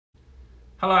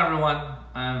Hello everyone,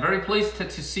 I'm very pleased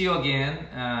to see you again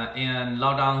in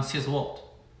Lockdown Cis World.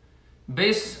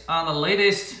 Based on the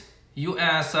latest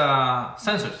US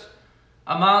census,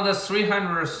 among the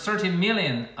 330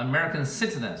 million American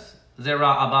citizens, there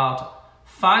are about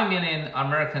 5 million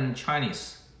American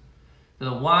Chinese,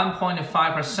 the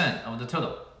 1.5% of the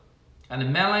total,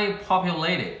 and mainly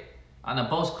populated on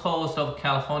both coasts of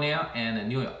California and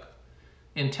New York.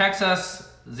 In Texas,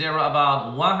 there are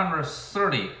about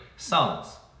 130,000.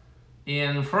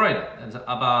 In Florida, it's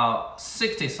about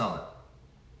 60,000.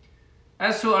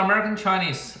 As to American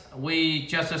Chinese, we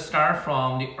just start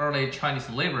from the early Chinese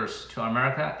laborers to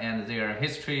America and their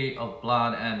history of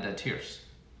blood and tears.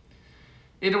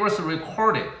 It was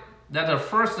recorded that the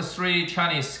first 3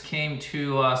 Chinese came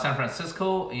to San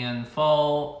Francisco in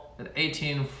fall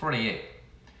 1848.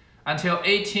 Until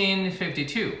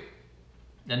 1852,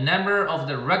 the number of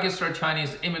the registered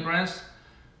Chinese immigrants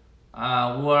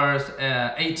was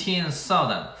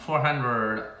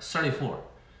 18,434.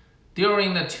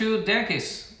 During the 2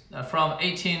 decades from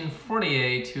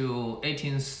 1848 to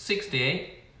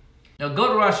 1868, the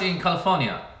gold rush in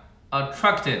California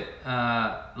attracted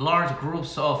large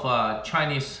groups of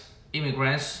Chinese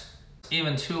immigrants,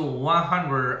 even to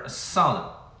 100,000.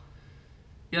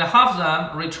 Yet half of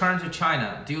them returned to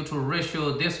China due to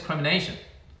racial discrimination.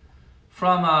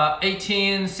 From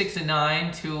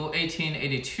 1869 to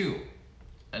 1882,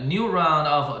 a new round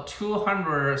of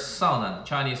 200,000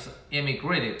 Chinese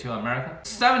immigrated to America.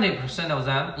 70% of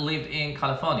them lived in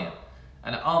California,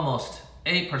 and almost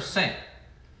 8%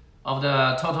 of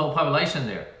the total population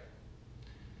there.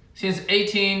 Since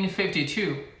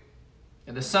 1852,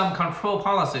 some control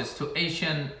policies to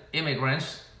Asian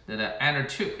immigrants that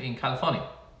undertook in California.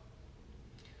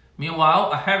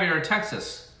 Meanwhile, a heavier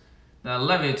taxes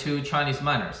levied to Chinese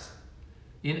minors.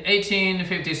 In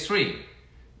 1853,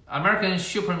 American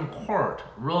Supreme Court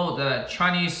ruled that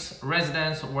Chinese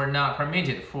residents were not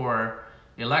permitted for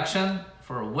election,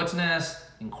 for witness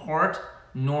in court,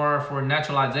 nor for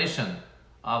naturalization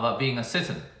of being a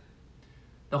citizen.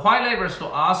 The white laborers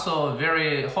were also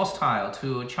very hostile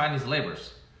to Chinese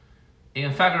laborers.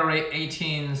 In February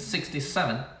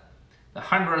 1867, the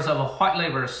hundreds of white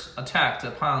laborers attacked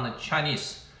upon the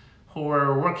Chinese who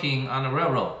were working on the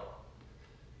railroad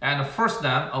and forced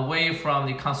them away from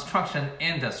the construction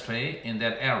industry in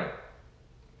that area.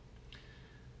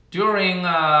 During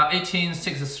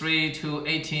 1863 to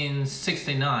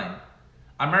 1869,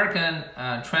 American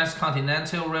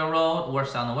transcontinental railroad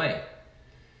was on the way,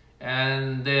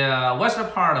 and the western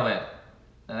part of it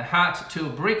had to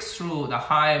break through the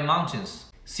high mountains,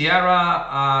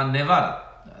 Sierra Nevada,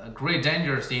 great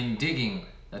dangers in digging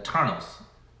the tunnels.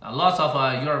 Lots of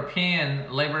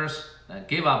European laborers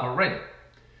gave up already.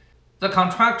 The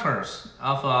contractors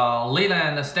of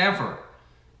Leland Stanford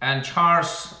and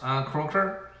Charles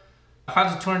Crocker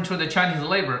had to turn to the Chinese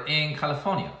labor in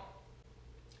California.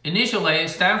 Initially,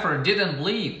 Stanford didn't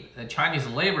believe the Chinese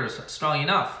laborers strong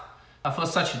enough for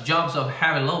such jobs of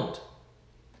heavy load.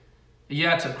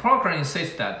 Yet Crocker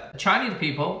insisted that Chinese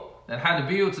people that had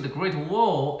built the Great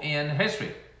Wall in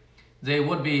history, they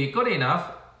would be good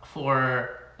enough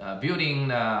for building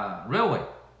the railway.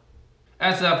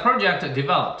 As the project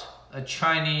developed,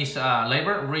 Chinese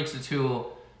labor reached to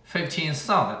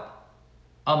 15,000,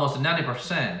 almost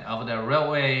 90% of the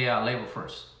railway labor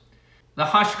force. The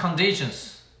harsh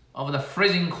conditions of the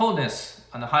freezing coldness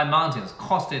on the high mountains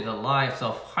costed the lives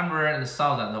of hundreds and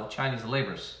thousands of Chinese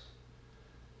laborers.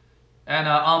 And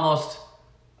almost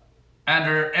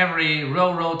under every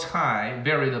railroad tie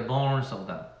buried the bones of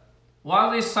them.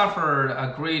 While they suffered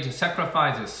great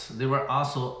sacrifices, they were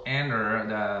also under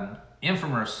the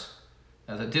infamous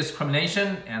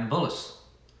discrimination and bullies.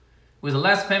 With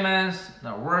less payments,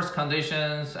 worse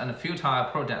conditions, and futile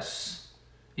protests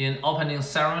in opening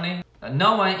ceremony,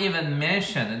 no one even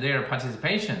mentioned their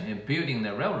participation in building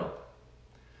the railroad.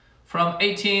 From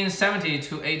 1870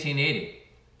 to 1880,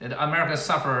 America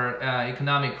suffered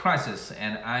economic crisis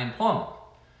and unemployment.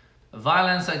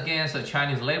 Violence against the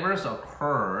Chinese laborers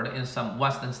occurred in some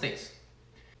western states.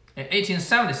 In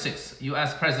 1876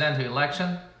 U.S. presidential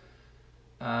election,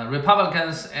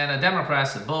 Republicans and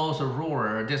Democrats both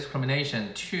ruled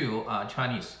discrimination to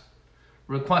Chinese,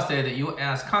 requested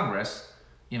U.S. Congress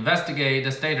investigate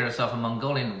the status of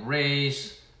Mongolian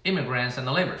race immigrants and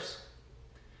laborers.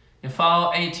 In fall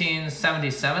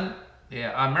 1877, the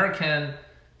American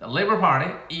Labor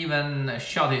Party even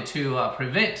shouted to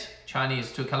prevent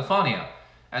Chinese to California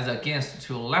as against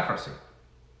to leprosy.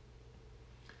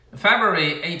 In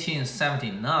February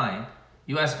 1879,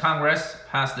 U.S. Congress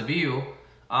passed a bill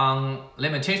on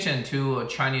limitation to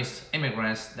Chinese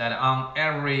immigrants that on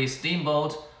every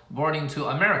steamboat boarding to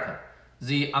America,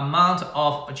 the amount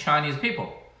of Chinese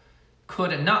people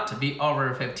could not be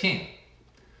over 15.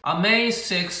 On May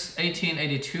 6,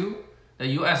 1882, the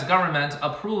U.S. government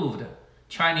approved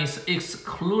Chinese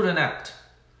Exclusion Act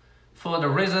for the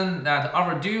reason that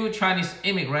overdue Chinese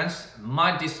immigrants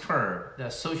might disturb the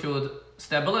social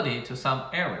stability to some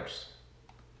areas.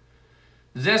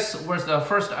 This was the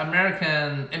first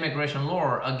American immigration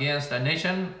law against a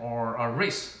nation or a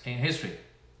race in history.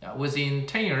 Within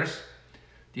 10 years,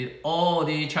 all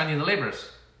the Chinese laborers,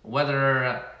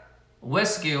 whether with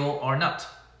skill or not,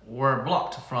 were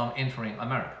blocked from entering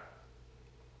America.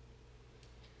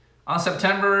 On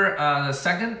September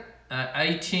 2nd,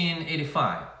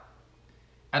 1885,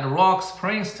 at Rock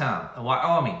Springs Town,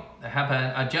 Wyoming,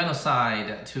 happened a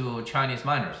genocide to Chinese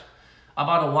miners.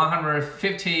 About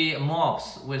 150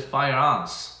 mobs with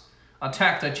firearms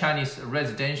attacked a Chinese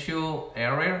residential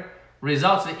area,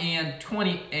 resulting in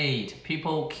 28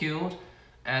 people killed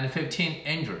and 15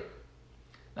 injured,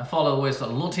 followed with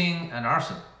looting and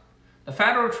arson. The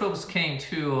federal troops came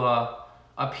to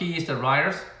appease the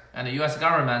rioters, and the U.S.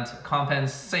 government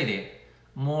compensated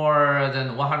more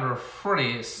than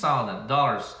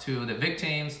 $140,000 to the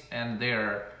victims and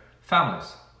their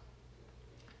families.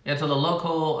 Yet the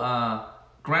local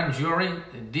grand jury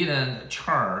didn't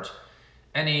charge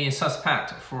any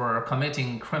suspect for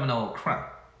committing criminal crime.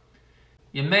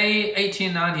 In May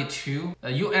 1892,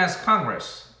 the U.S.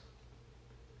 Congress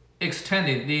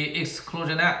extended the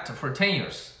Exclusion Act for 10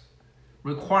 years,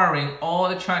 requiring all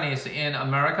the Chinese in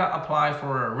America apply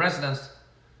for a residence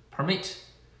permit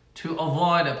to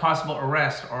avoid a possible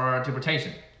arrest or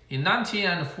deportation. In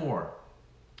 1904,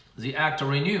 the act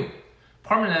renewed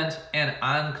permanent and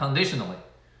unconditionally,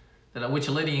 which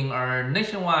leading a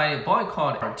nationwide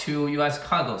boycott to U.S.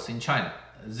 cargoes in China.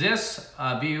 This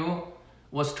bill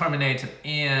was terminated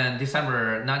in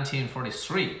December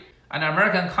 1943. An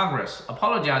American Congress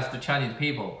apologized to Chinese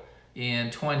people in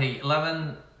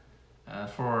 2011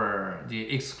 for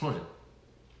the exclusion.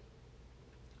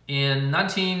 In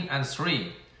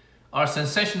 1903, a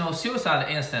sensational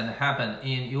suicide incident happened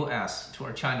in U.S. to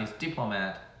a Chinese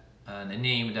diplomat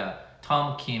named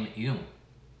Tom Kim-Yung.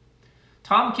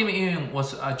 Tom Kim-Yung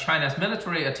was a Chinese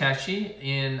military attaché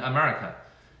in America.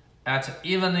 At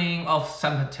evening of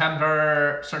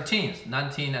September 13,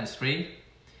 1903,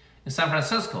 in San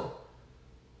Francisco,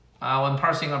 when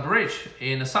passing a bridge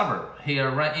in the suburb, he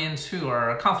ran into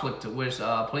a conflict with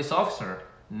a police officer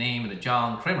named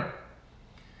John Clamor.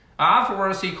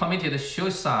 Afterwards, he committed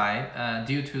suicide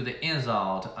due to the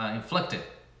insult inflicted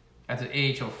at the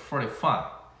age of 45.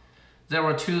 There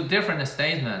were two different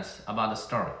statements about the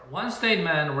story. One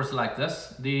statement was like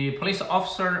this: the police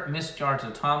officer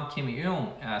misjudged Tom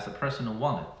Kim-Yung as a person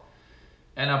wanted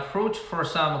and approached for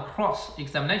some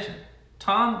cross-examination.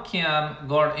 Tom Kim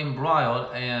got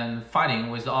embroiled in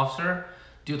fighting with the officer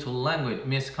due to language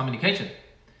miscommunication.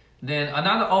 Then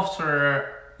another officer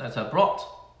brought,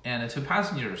 and the two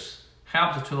passengers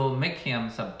helped to make him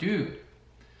subdued,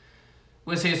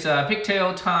 with his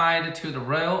pigtail tied to the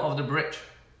rail of the bridge.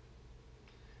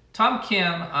 Tom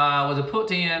Kim was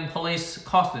put in police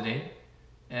custody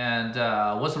and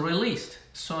was released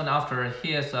soon after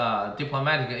his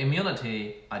diplomatic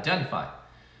immunity identified.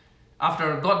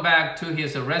 After he got back to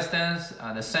his residence,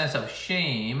 the sense of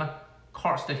shame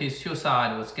caused his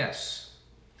suicide with gas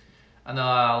and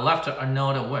left a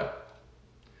note will.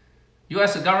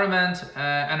 U.S. government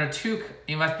undertook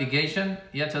investigation,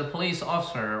 yet the police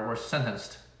officer was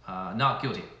sentenced not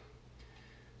guilty.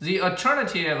 The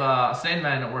alternative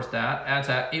statement was that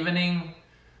at evening,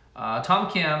 Tom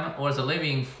Kim was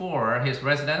leaving for his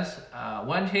residence.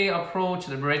 When he approached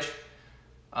the bridge,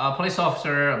 a police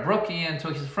officer broke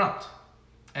into his front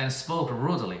and spoke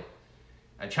rudely,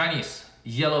 a Chinese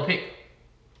yellow pig,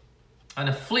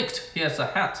 and flicked his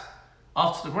hat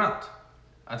off to the ground,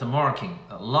 marking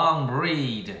a long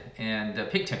braid and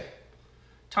pigtail.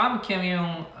 Tom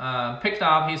Kim-Yung picked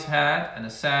up his hat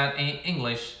and said in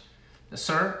English,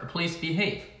 "Sir, please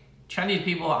behave. Chinese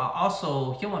people are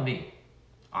also human beings."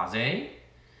 "Are they?"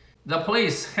 The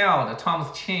police held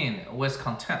Tom's chin with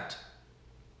contempt.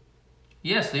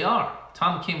 "Yes, they are,"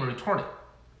 Tom Kim retorted.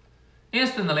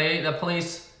 Instantly, the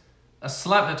police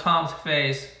slapped Tom's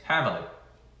face heavily.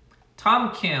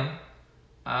 Tom Kim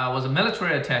was a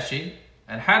military attaché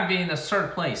and had been in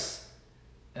third place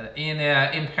in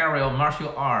the Imperial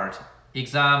Martial Art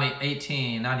exam in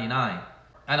 1899,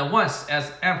 and once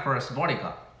as Emperor's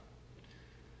bodyguard.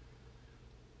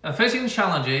 Facing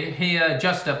challenge, he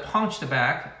just punched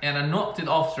back and knocked the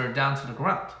officer down to the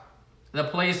ground. The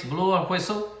police blew a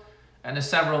whistle, and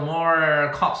several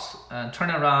more cops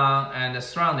turned around and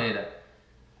surrounded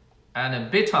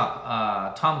and beat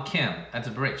up Tom Kim at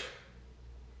the bridge.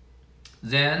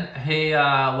 Then he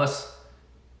was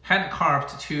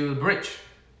handcuffed to the bridge,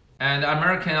 and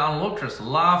American onlookers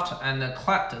laughed and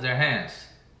clapped their hands.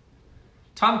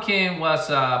 Tom Kim was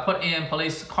put in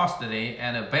police custody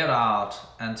and bailed out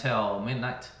until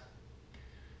midnight.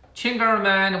 Qing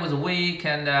government was weak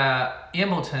and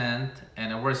impotent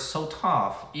and was so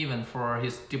tough even for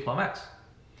his diplomats.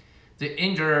 The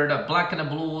injured black and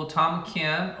blue Tom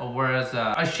Kim was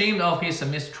ashamed of his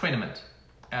mistreatment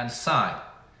and sighed,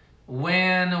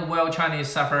 "When will Chinese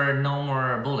suffer no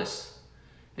more bullies?"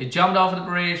 He jumped off the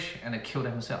bridge and killed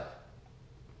himself.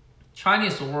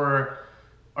 Chinese were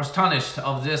astonished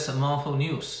of this mournful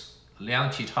news. Liang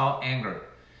Qichao angered.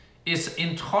 "It's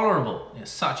intolerable. It's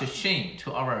such a shame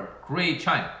to our great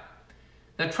China."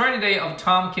 The tragedy of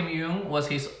Tom Kim Yung was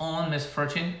his own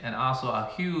misfortune and also a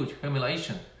huge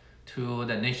humiliation to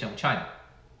the nation of China.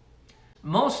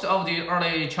 Most of the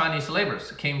early Chinese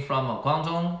laborers came from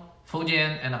Guangdong,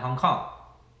 Fujian, and Hong Kong.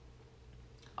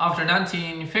 After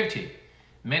 1950,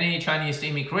 many Chinese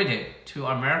immigrated to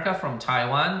America from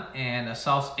Taiwan and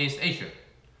Southeast Asia.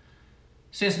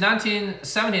 Since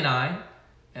 1979,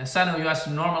 Sino-US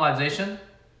normalization,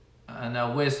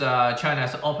 and with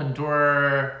China's open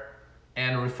door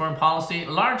and reform policy,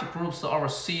 large groups of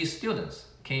overseas students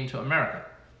came to America.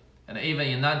 And even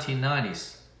in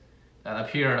 1990s, that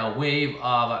appeared a wave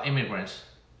of immigrants.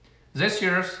 This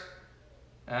year,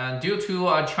 due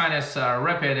to China's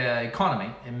rapid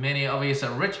economy, and many of its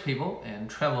rich people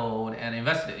traveled and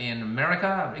invested in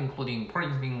America, including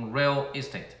purchasing real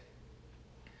estate.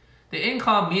 The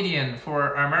income median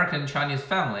for American Chinese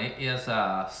family is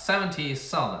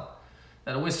 70,000,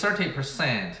 with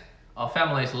 30% of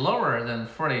families lower than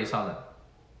 40,000.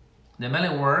 They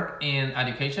mainly work in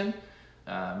education,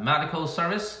 medical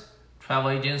service, travel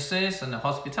agencies, and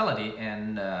hospitality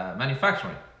and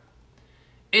manufacturing.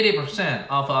 80%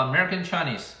 of American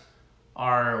Chinese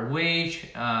are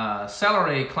wage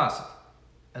salary classes,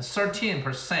 and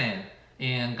 13%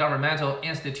 in governmental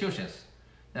institutions,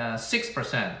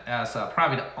 6% as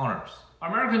private owners.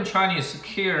 American Chinese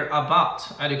care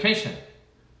about education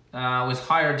with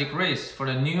higher degrees for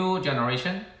the new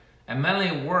generation and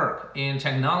mainly work in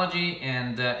technology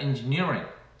and engineering,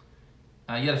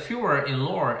 yet fewer in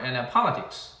law and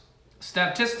politics.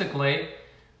 Statistically,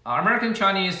 American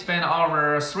Chinese spend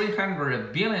over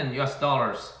 $300 billion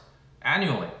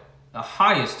annually, the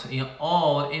highest in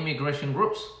all immigration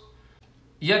groups.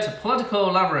 Yet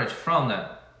political leverage from them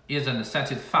isn't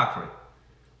satisfactory.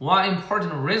 One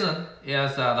important reason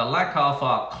is the lack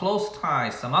of close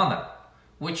ties among them,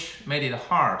 which made it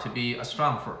hard to be a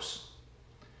strong force.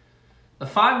 The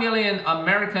 5 million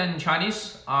American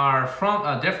Chinese are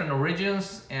from different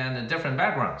regions and different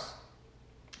backgrounds.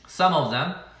 Some of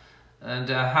them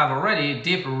have already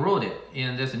deep-rooted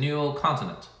in this new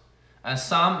continent, and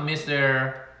some miss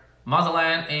their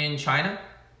motherland in China.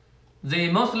 They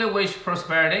mostly wish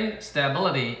prosperity,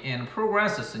 stability, and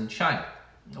progress in China,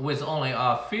 with only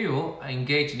a few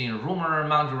engaged in rumor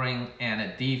mongering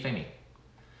and defaming.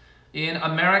 In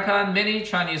America, many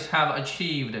Chinese have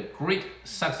achieved great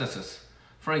successes.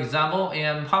 For example,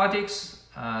 in politics,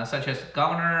 such as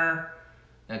Governor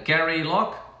Gary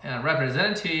Locke and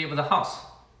Representative of the House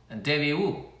David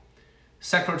Wu,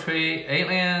 Secretary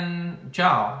Aileen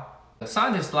Zhao,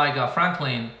 scientists like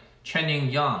Franklin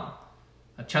Channing Young,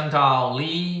 Chengdao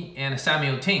Li, and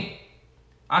Samuel Ting,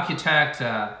 architect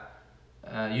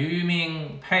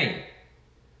Yuming Pei,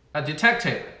 a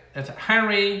detective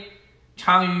Henry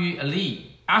Changyu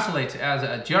Li, athletes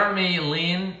as Jeremy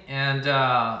Lin and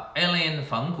Aileen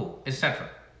Fenggu, etc.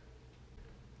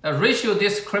 Racial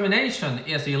discrimination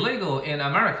is illegal in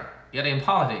America, yet in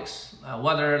politics,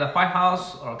 whether the White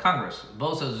House or Congress,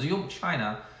 both assume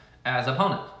China as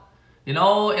opponent. In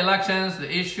all elections,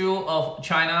 the issue of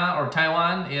China or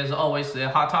Taiwan is always the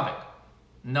hot topic.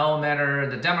 No matter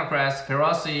the Democrats'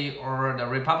 Pelosi or the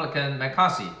Republican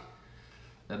McCarthy,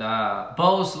 that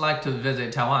both like to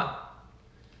visit Taiwan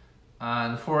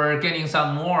and for getting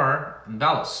some more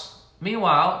balance.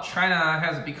 Meanwhile, China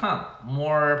has become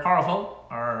more powerful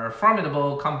or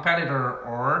formidable competitor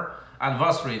or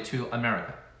adversary to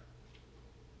America.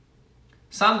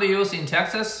 Some bills in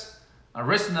Texas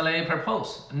recently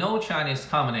proposed no Chinese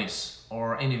companies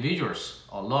or individuals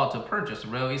are allowed to purchase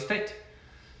real estate.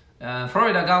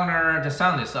 Florida Governor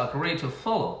Desantis agreed to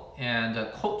follow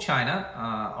and quote China,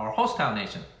 our hostile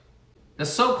nation. The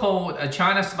so-called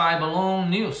China spy balloon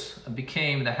news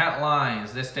became the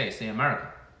headlines these days in America.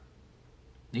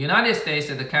 The United States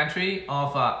is the country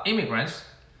of immigrants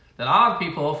that other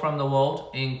people from the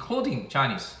world, including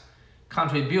Chinese,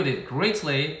 contributed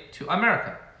greatly to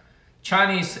America.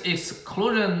 Chinese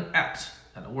Exclusion Act.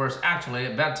 That was actually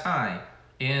a bad time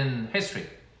in history.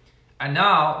 And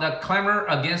now the clamor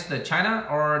against the China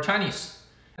or Chinese.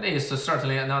 It is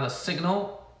certainly another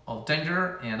signal of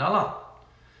danger and alarm.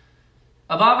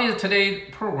 Above is today's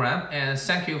program, and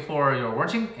thank you for your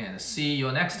watching, and see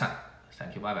you next time.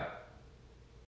 Thank you. Bye-bye.